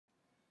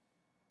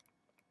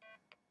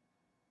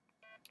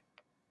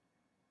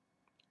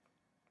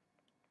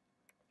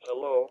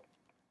Hello,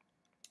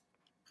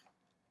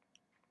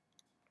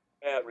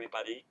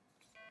 everybody.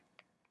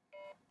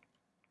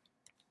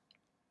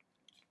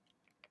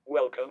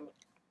 Welcome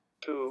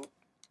to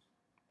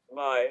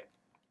my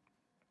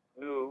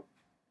new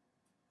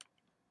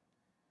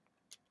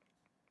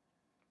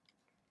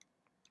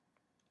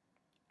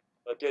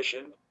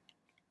edition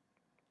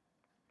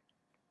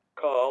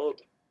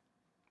called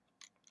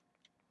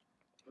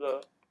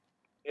the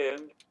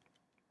In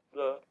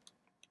the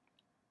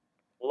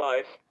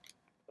Life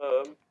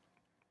of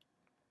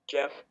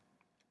Jeff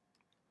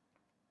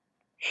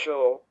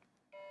show.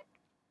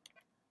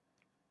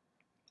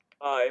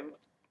 I'm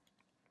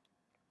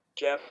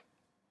Jeff.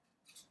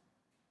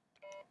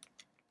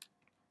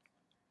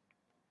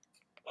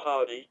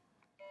 Howdy.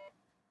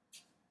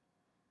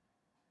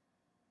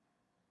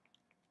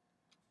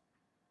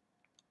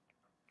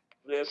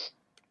 This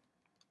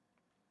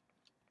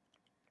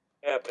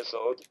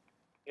episode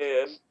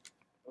is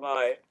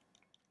my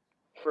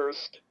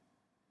first,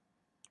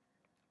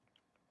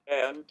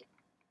 and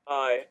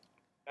I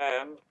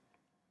am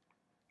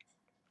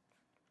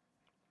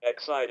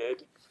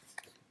excited.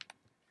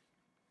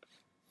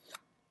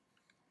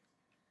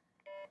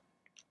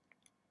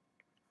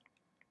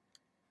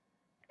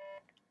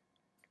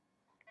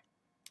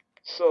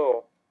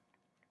 So,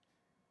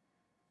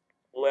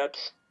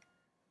 let's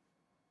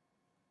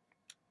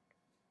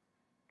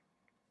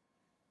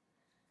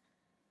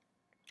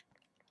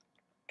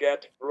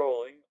get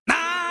rolling.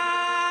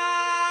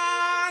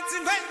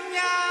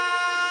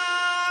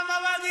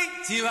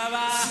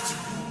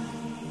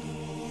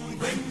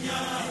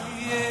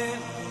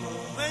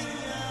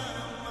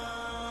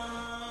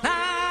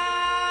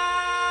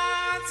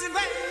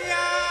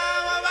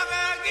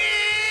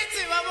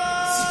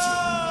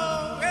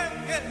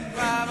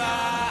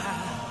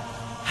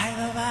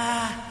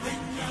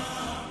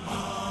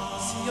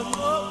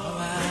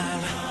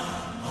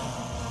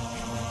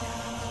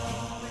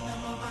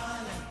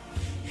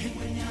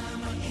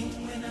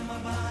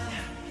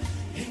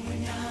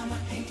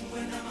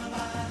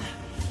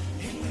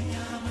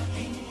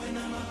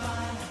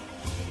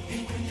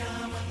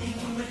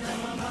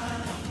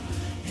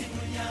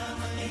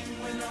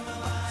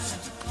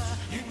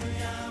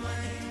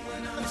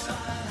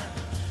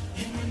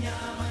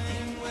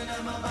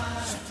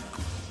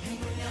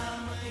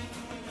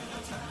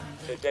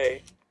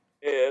 Today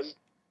is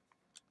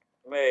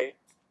May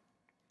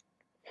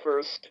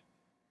 1st,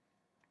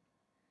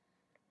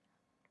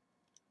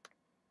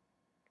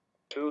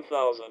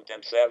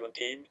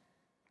 2017.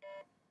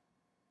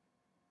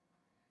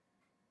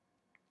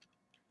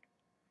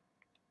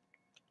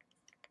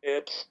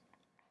 It's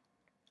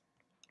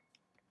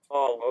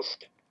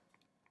almost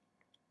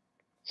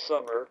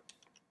summer,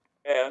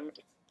 and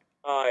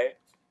I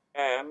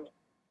am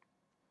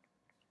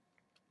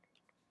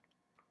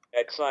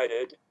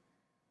excited.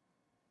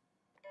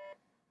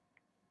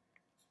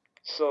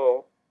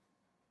 So,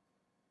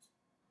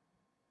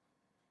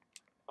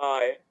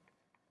 I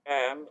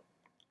am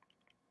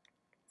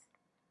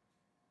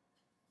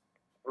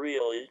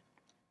really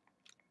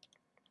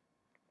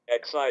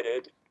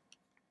excited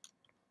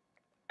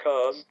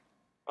 'cause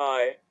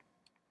I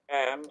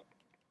am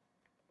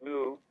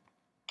new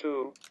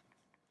to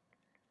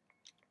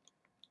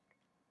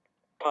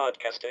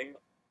podcasting.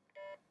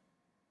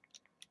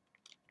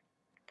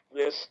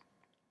 This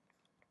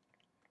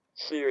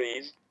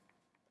series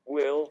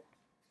will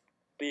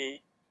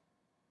be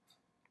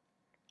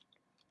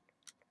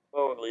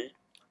only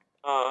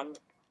on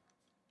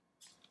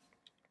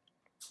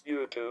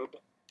YouTube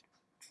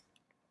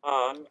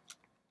on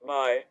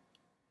my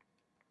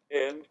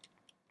In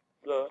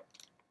the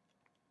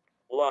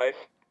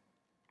Life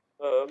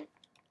of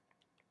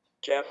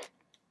Jeff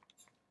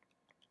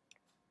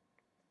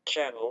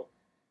channel.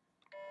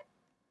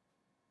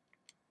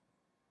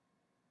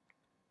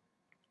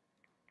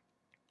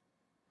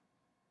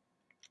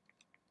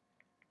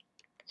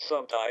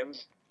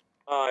 Sometimes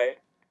I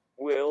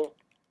will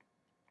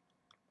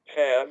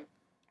have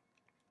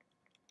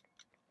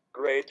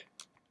great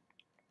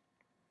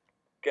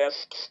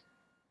guests.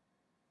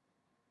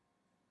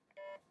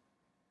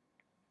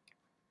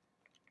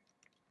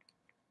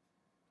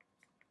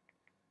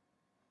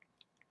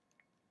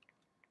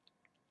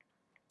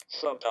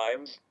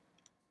 Sometimes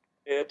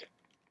it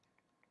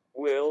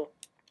will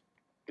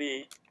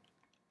be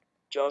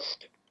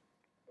just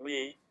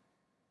me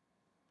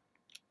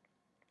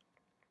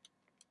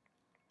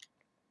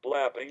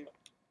blabbing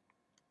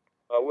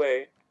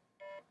away,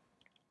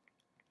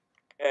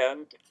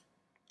 and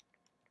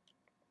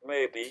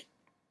maybe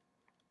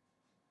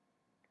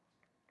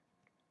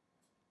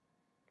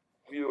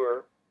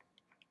viewer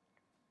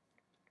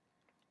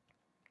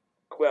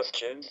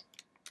questions,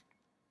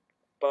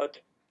 but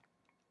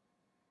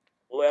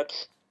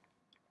let's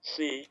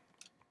see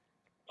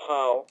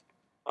how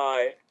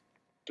I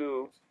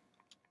do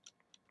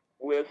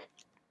with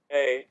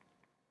a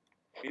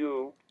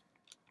few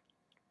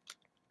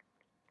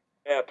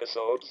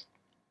episodes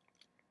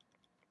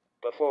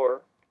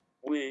before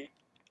we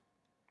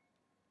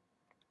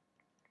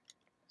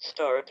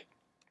start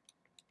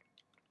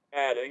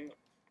adding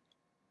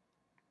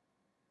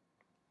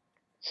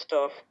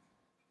stuff.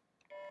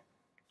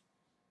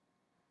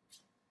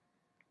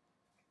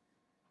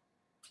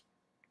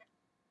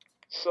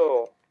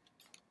 So,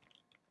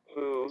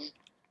 who's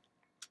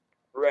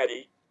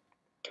ready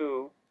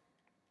to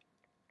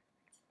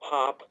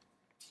hop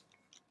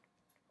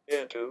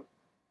into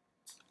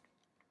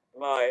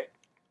my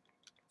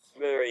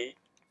very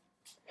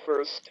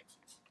first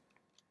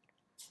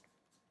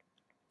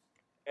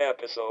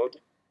episode?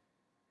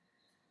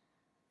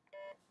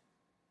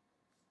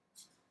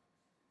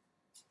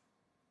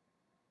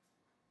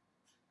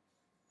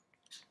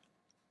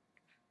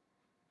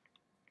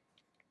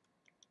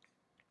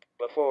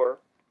 Before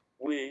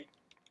we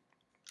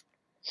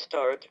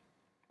start,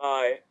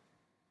 I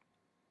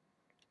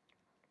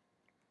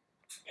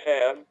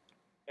have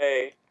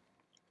a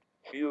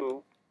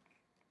few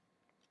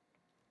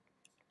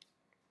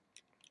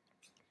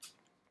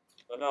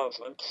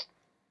announcements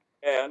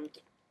and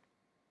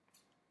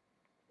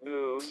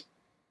news.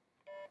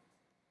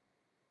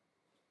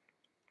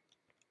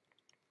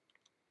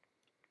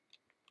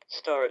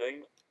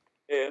 Starting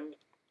in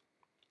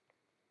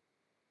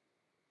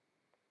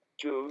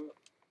June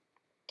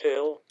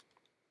till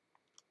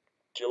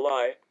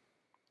July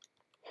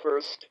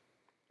 1st,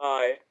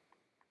 I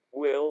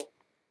will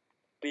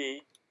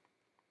be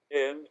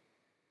in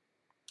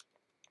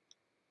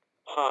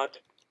hot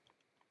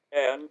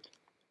and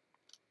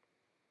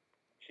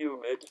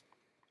humid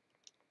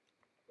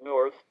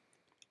North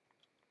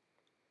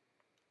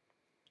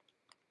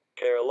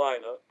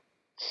Carolina,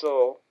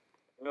 so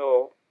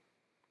no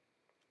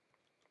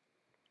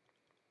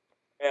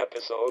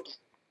episodes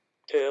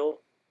till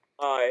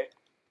I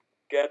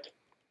get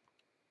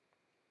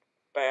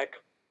back.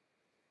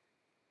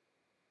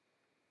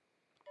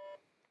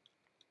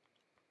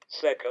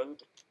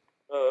 Second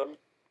of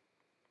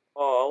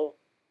all,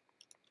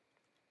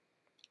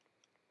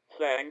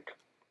 thank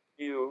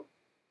you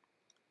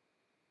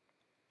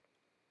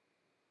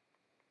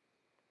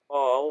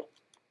all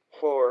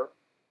for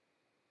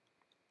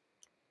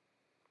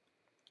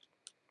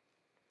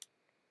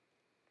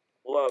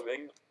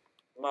loving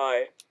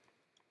my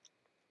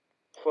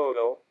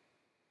photo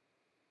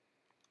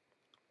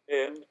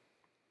in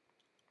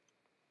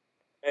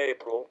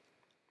April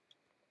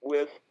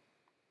with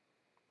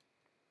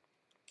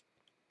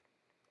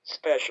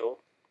special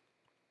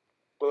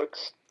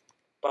books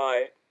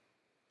by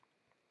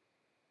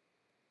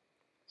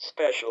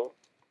special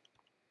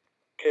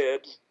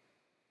kids.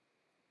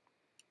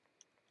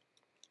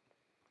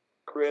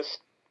 Chris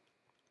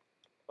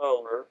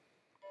Ulmer.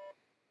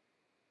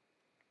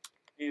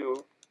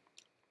 You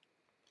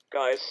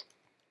guys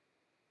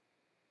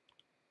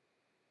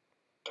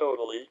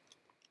totally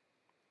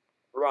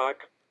rock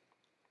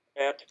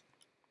at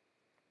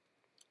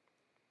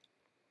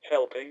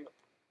helping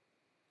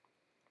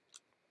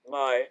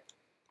my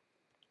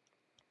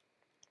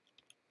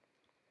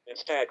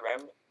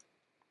Instagram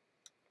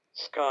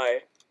sky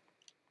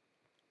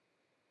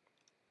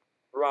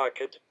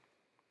rocket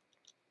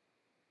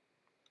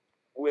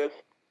with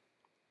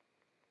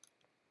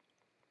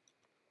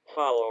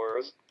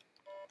followers,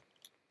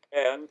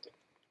 and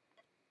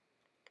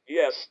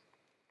yes,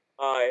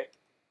 I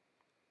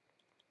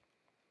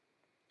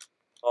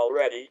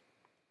already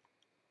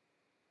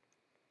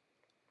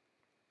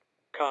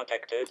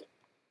contacted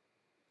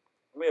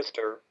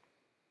Mr.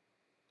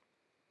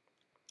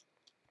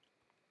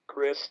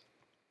 Chris,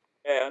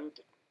 and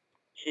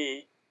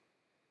he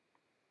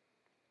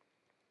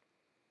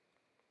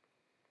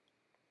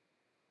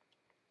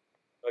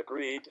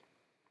agreed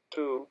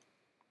to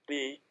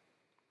be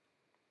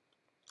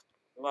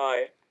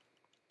my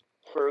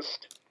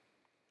first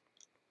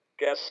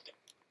guest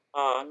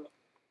on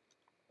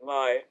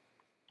my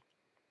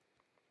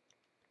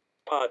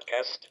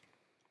podcast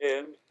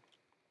in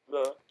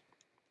the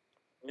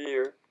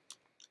near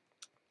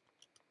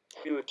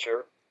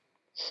future.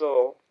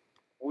 So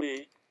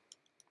we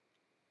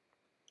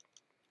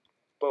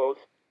both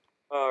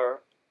are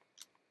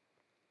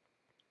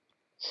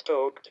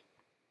stoked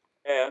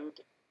and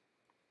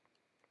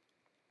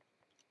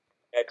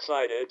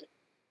excited.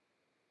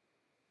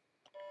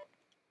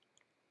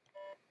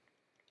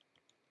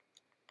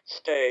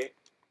 Stay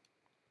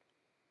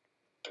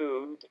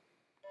tuned.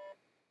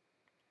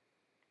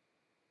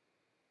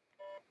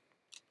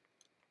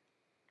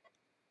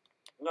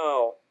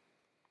 Now,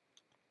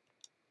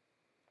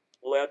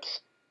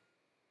 let's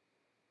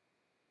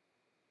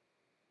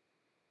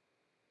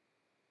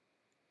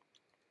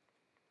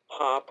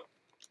hop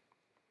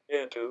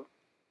into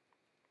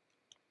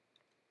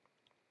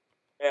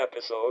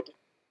episode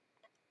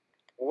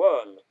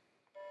 1.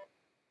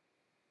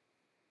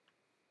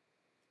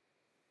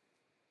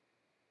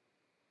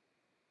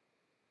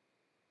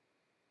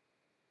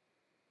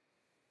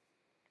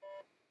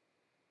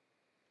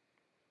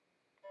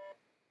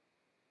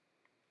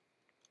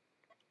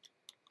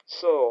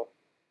 So,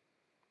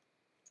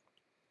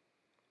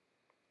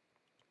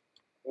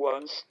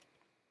 once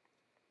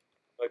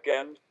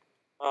again,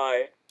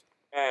 I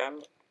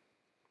am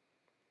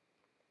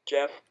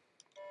Jeff.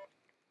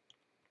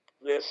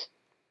 This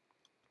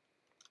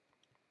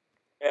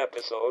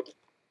episode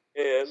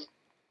is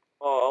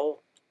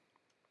all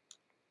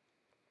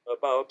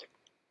about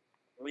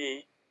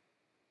me,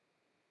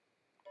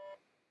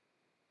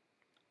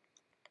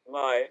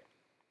 my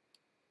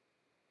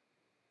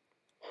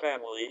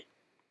family,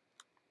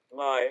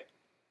 my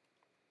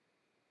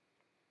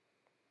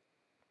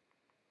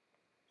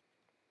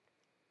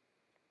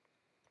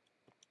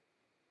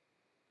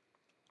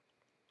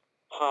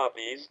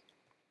hobbies,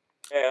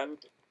 and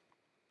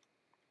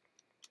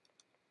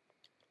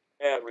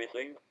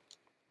everything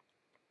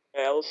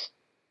else.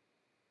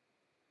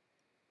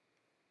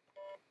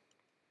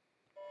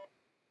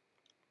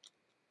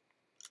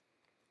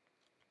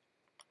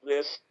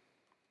 This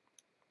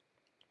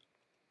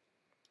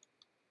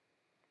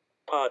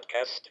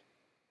podcast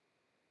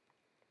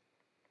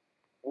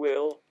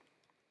will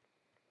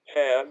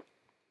have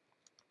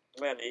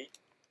many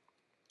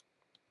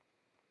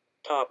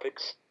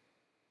topics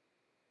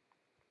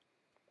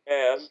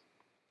as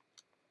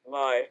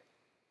my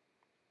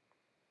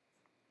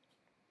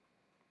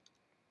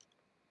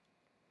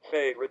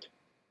favorite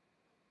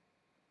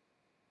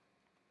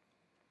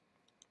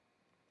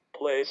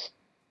place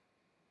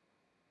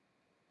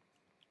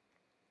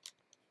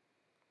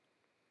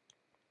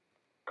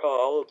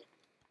called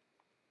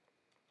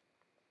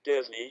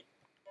Disney,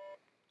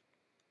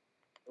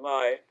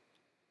 my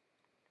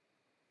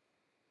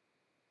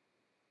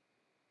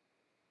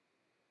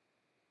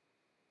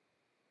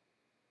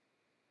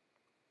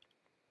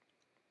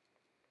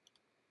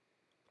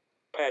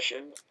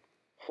passion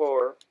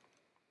for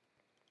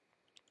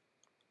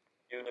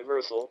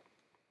Universal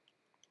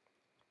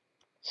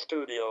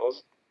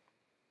Studios,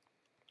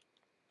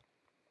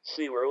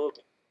 SeaWorld,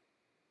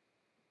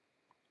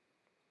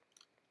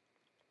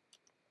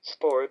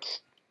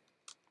 sports,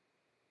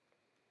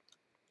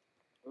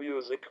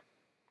 music,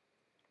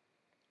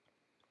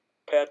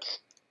 pets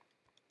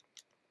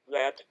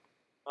that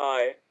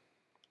I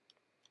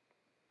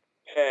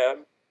have,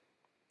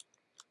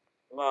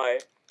 my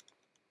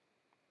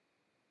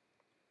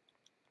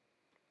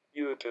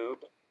YouTube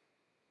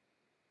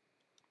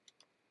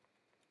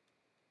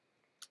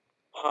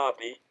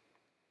hobby,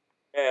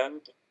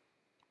 and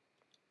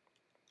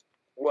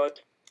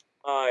what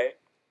I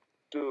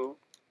do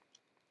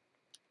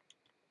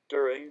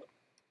during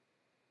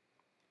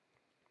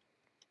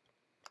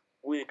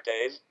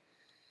weekdays.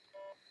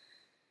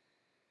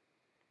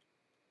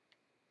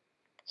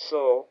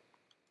 So,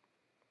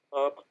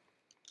 up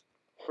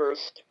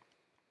first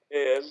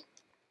is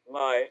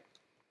my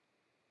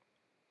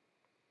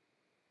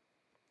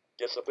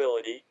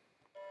disability.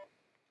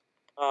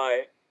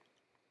 I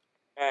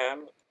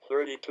am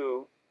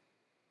 32,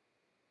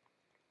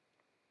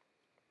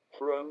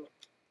 from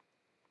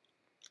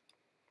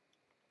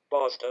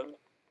Boston,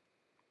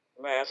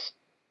 Mass,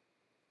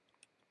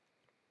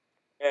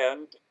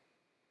 and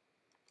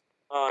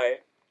I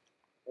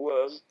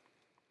was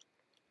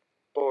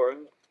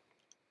born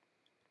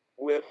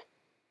with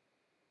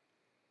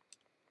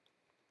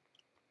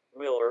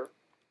Miller-Nair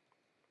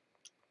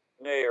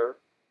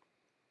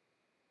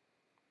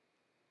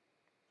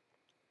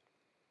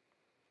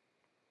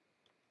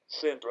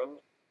syndrome.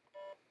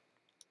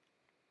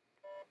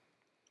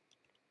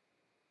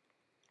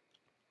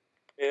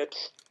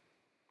 It's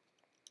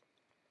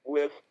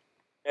with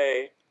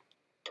a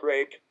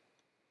trach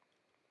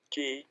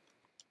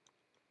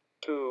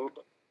tube,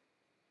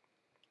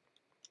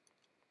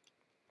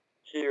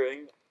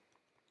 hearing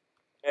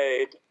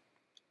aid,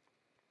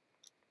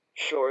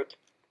 short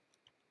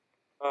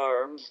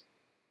arms,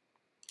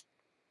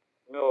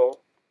 no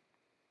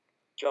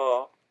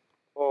jaw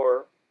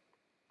or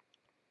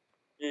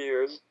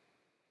ears,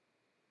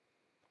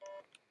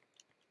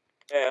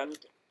 and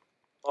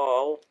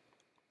all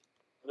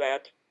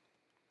that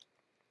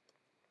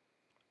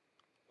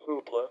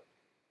hoopla.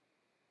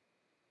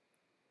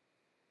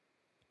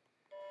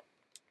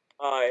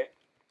 I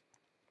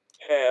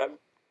have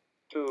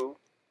two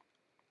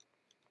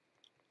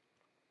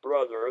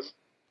brothers,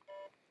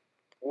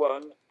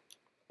 one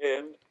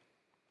in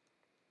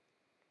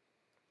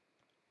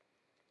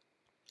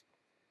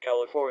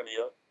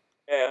California,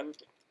 and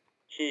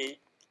he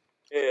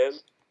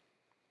is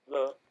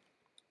the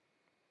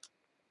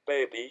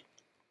baby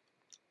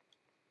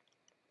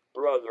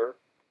brother.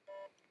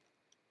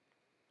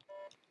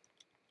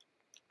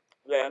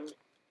 Then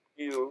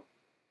you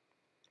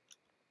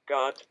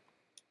got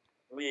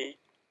me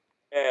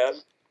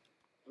as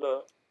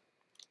the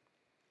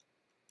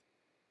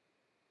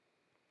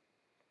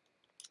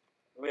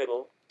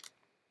middle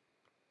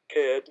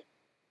kid.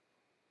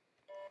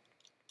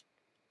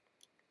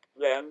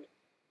 Then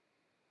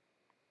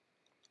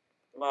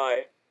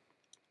my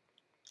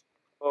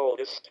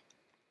oldest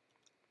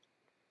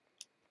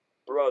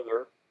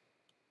brother.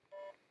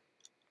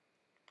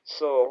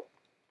 So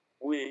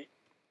we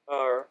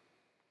are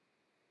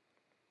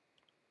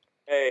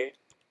a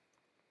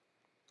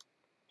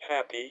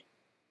happy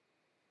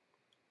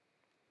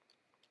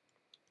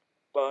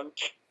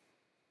bunch.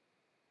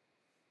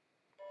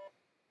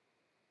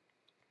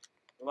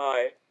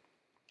 My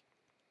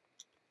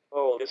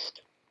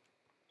oldest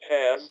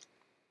has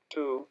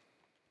two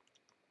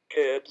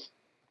kids.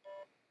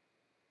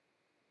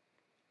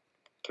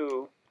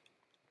 2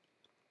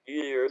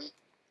 years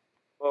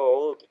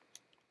old,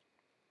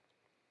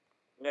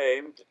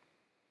 named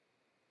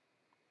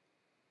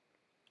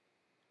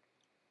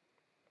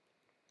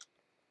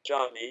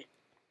Johnny,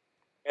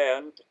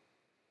 and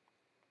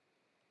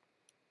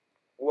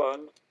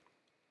one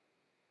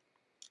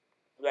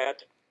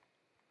that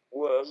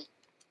was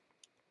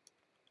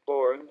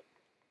born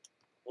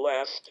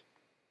last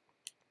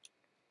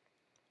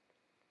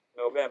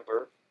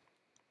November,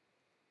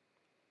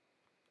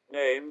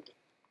 named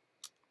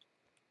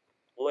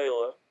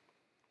Layla,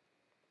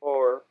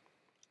 or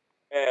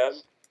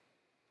as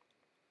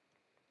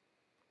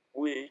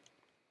we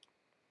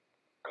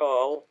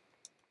call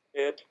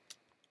it,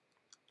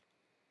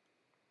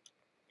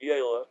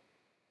 Yayla.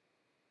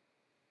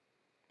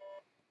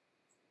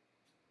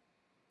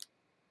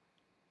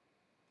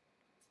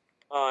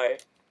 I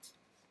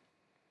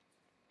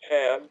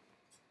have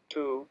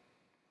 2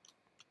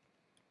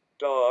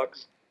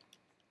 dogs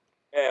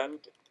and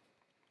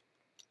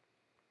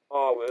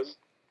always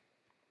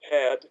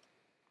had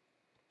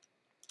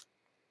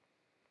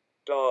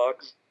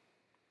dogs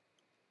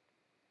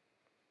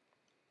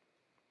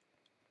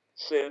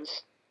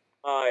since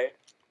I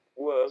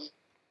was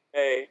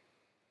a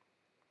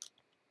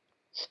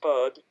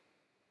spud.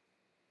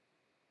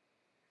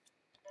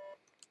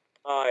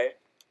 I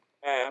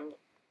am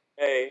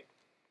a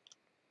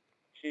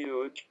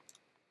huge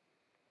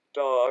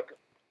dog,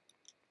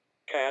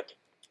 cat,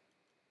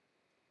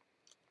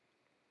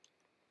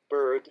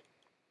 bird,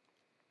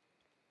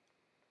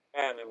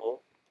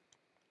 animal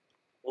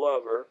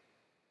lover.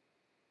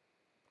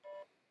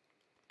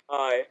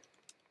 I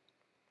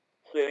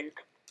think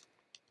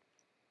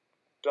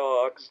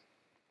dogs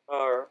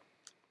are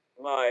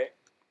my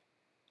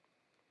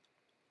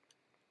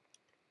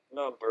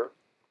number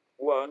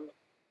one,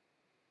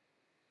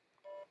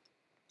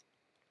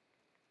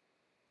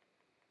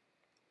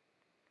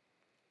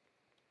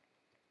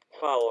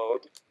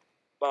 followed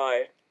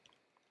by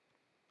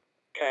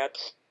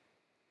cats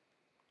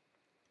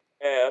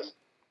as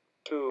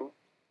 2,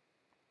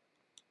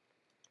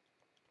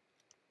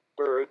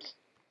 birds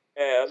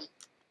as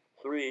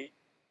 3,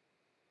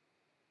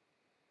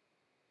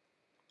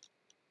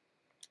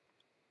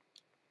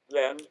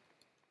 then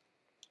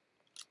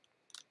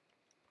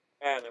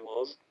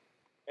animals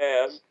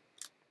as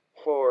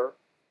 4.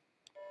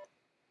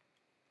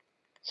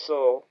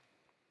 So,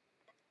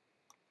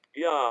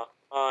 yeah,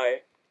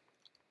 I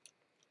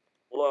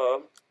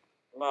love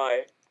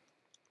my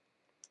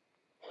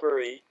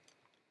furry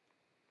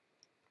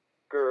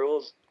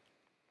girls,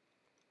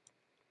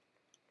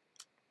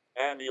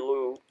 Annie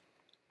Lou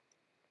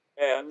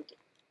and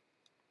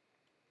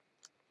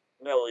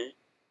Nellie.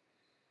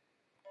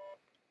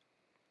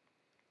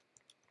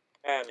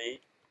 Annie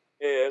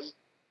is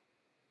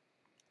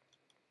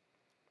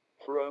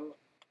from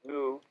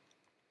New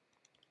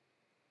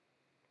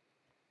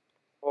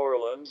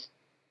Orleans.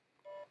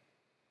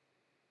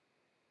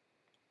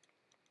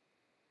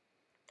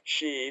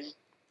 She's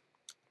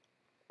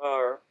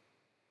our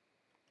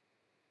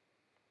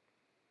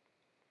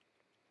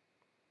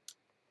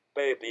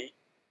baby.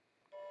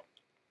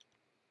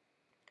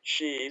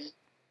 She's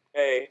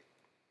a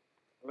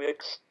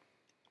mix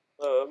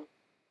of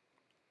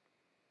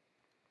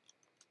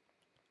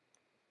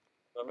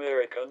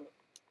American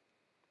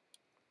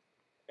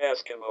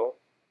Eskimo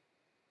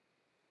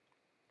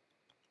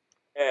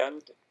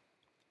and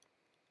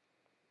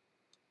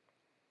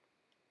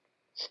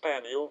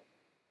Spaniel.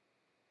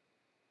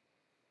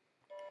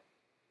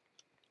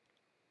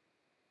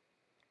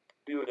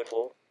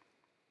 Beautiful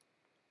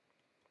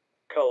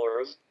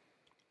colors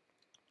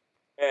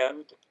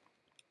and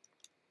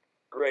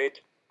great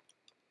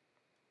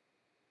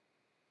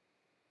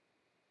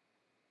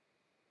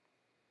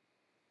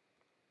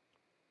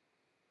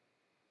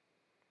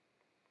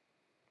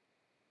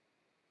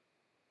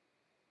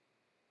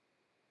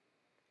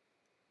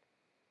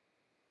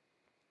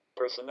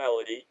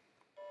personality.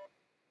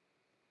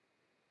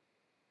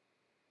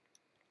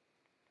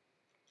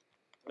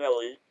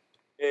 Nellie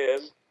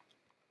is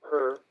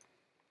her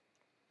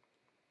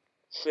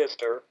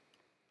sister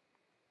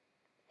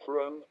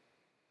from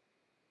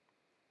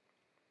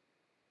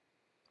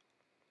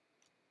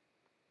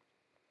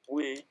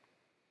we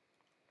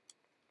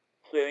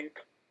think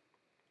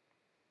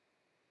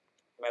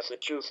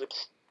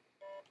Massachusetts.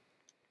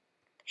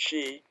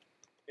 She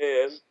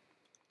is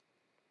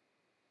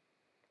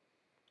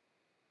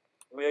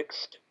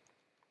mixed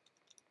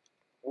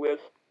with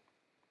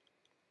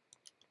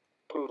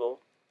poodle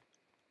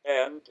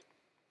and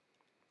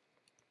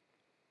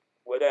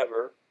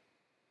whatever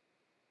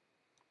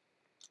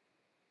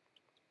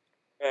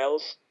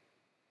else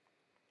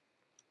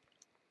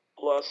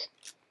plus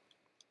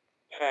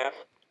half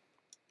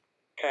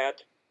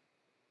cat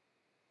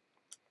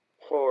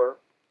for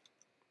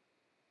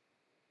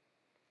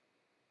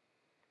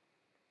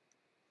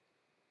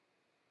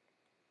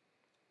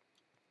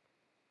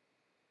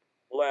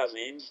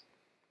laziness,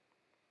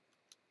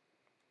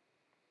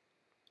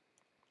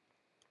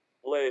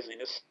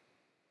 laziness,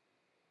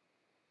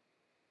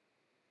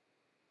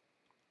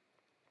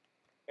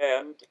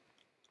 and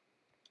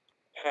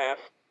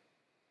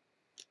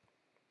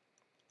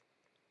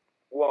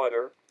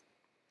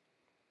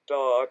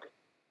dog.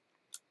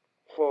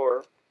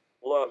 4.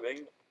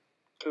 Loving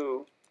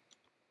to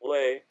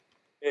lay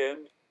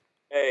in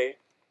a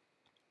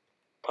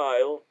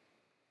pile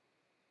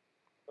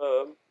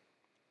of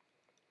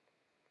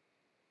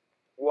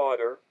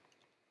water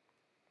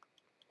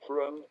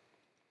from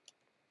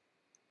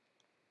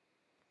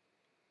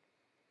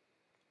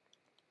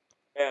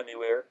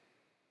anywhere.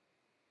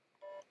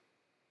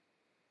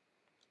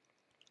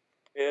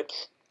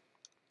 It's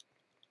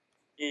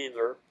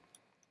either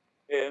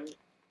in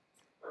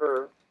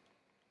her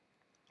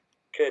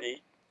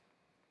kiddie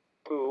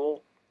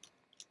pool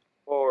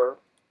or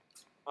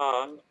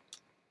on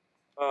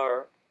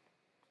our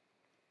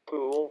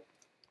pool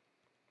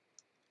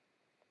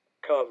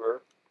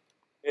cover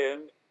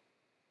in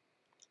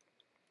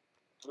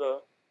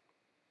the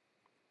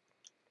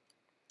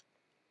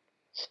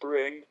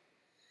spring.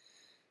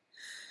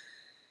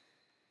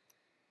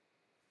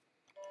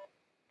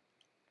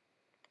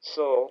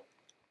 So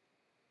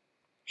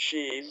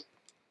she's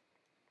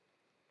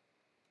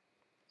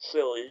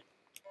silly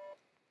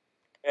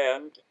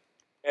and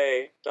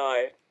a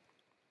die-hard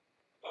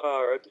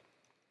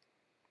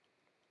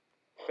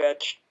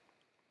fetch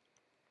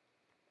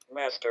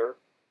master.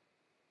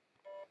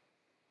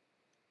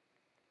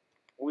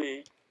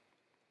 We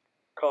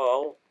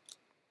call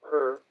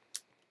her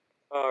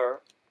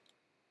our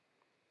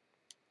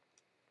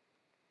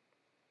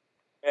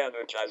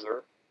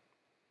Energizer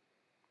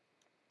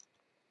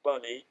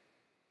Bunny.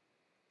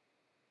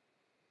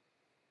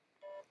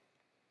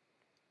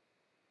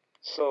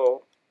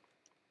 So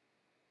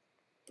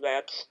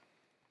that's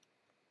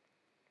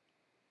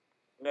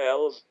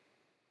Nels.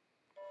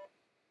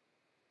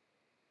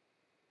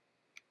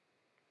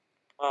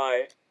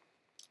 I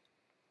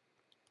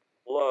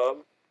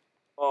love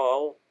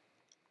all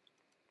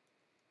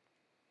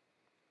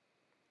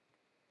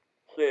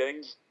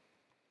things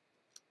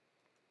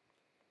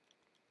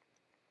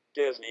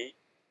Disney.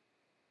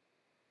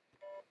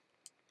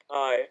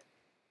 I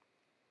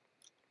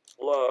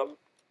love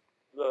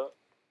the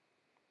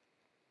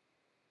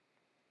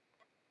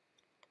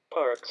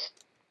parks,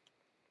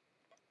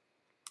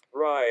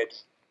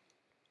 rides,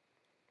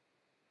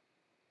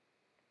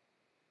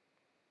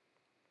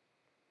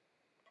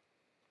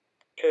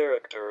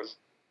 characters,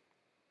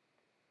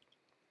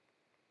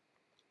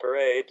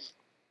 parades,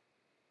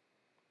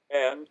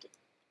 and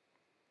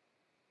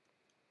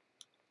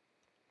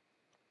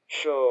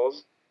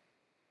shows.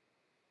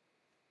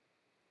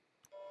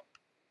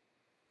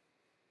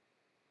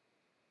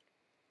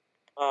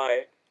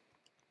 I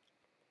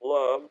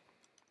love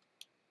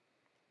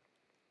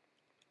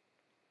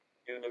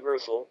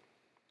Universal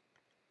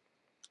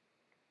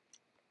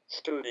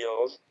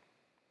Studios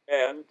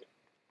and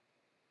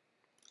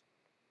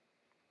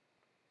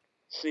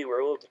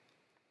SeaWorld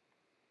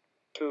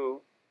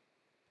too.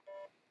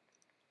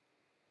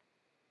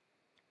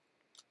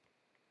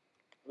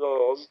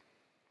 Those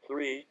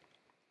 3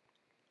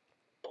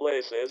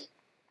 places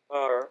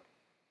are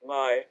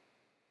my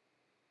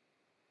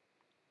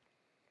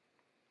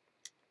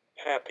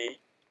happy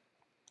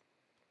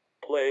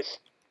place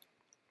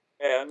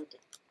and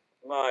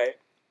my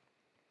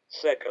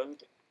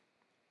second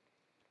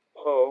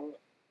home.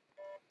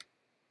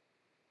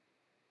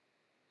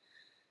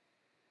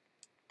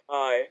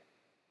 I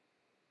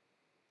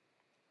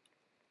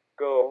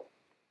go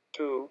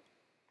to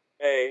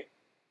a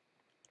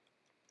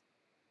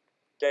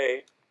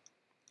day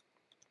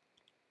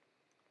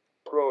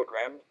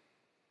program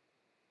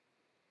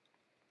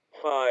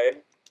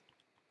 5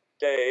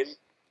 days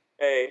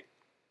a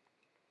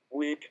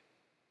week.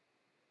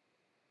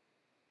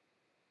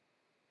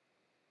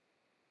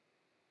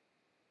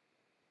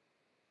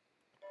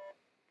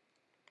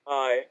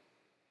 I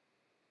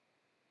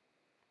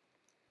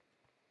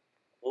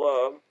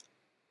love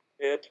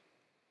it.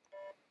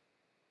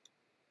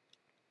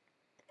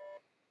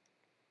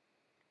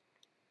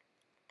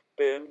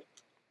 Been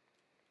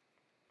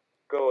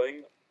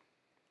going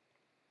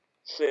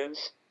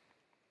since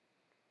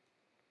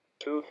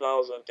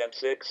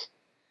 2006,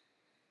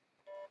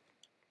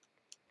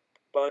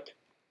 but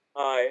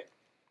I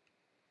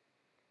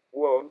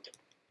won't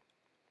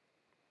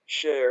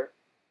share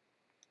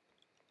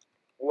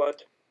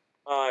what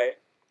I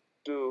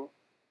do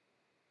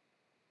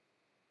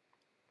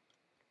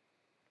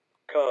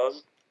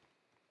 'cause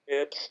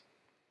it's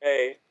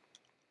a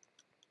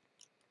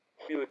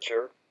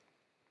future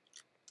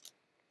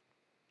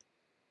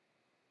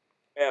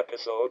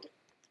episode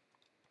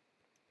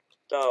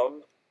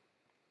down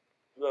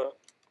the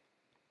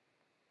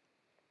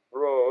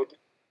road.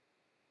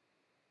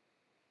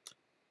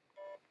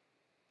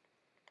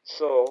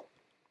 So,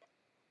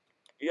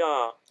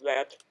 yeah,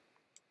 that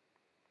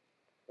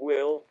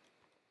will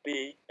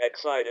be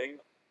exciting.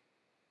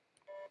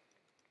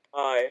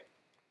 I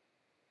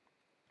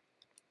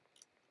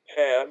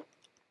have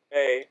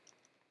a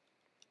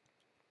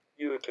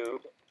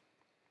YouTube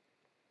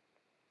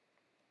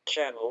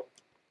channel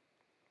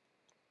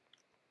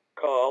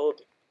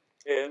called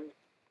In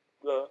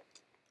the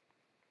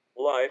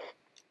Life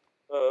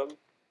of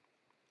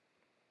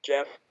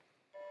Jeff.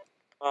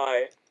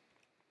 I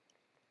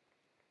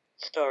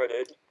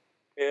started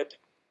it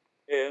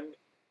in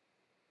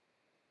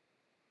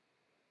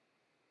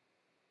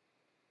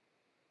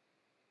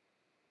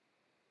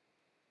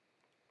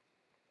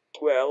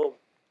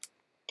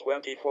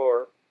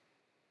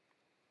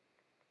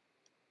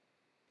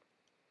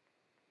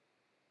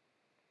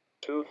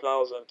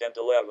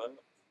 12/24/2011.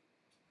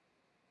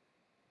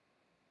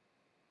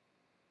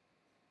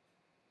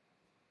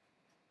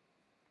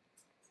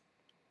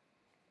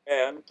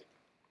 And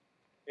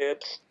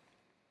it's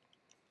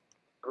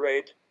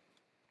great.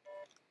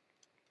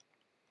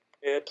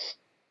 It's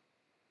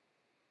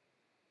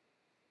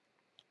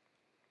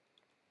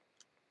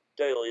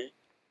daily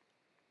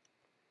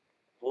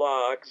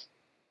vlogs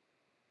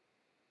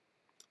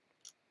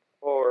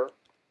or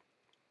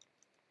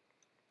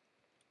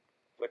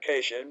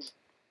vacations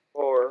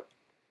or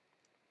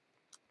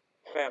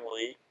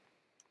family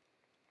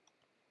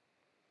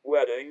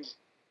weddings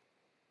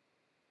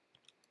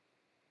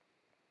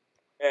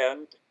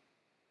and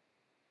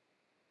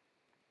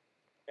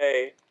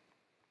a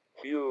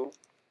few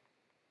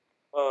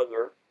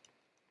other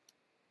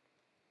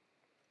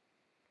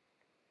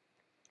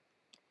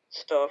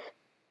stuff.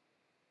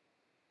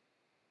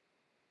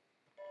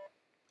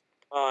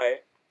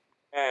 I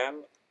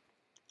am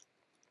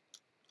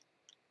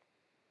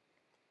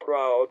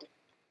proud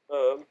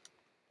of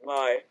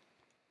my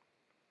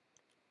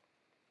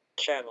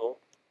channel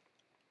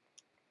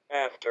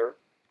after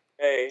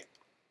a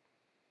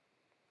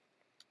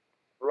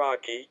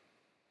rocky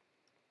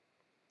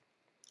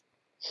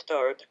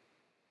start.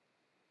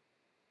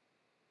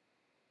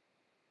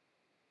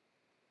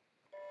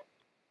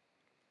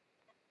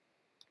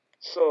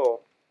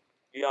 So,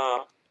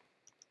 yeah,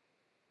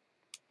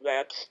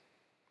 that's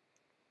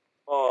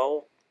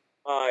all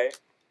I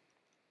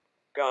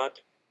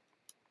got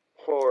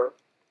for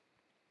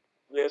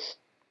this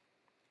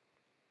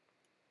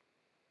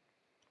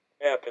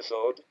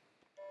episode.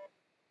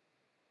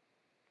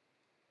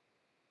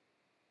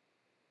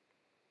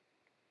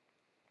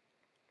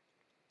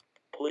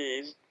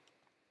 Please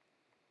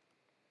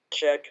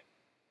check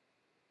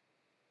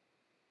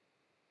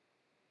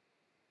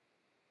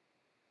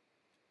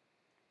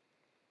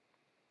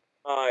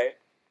I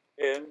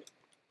in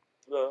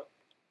the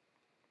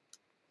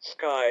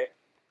sky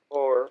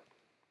or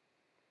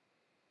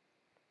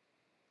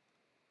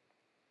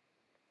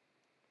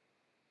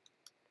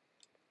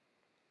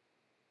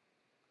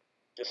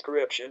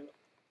description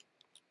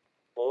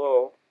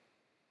below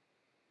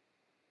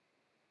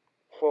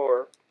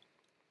for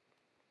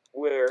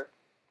where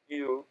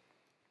you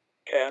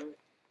can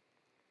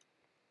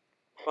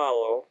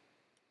follow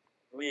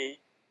me,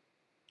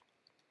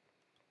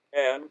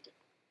 and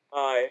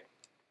I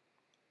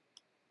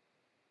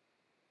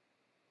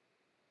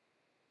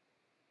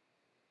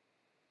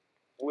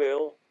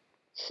will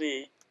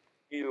see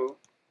you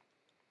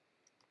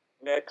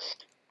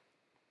next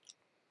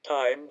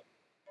time.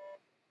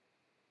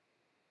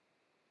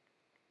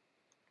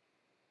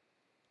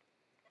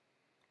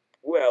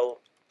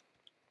 Well,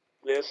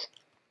 this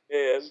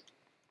is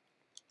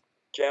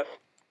Jeff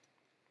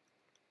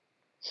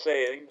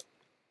saying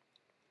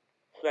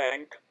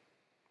thank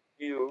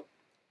you,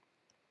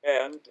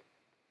 and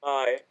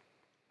I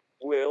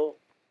will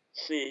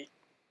see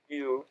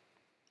you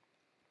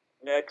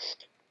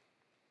next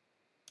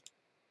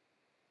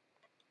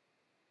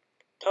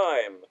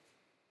time.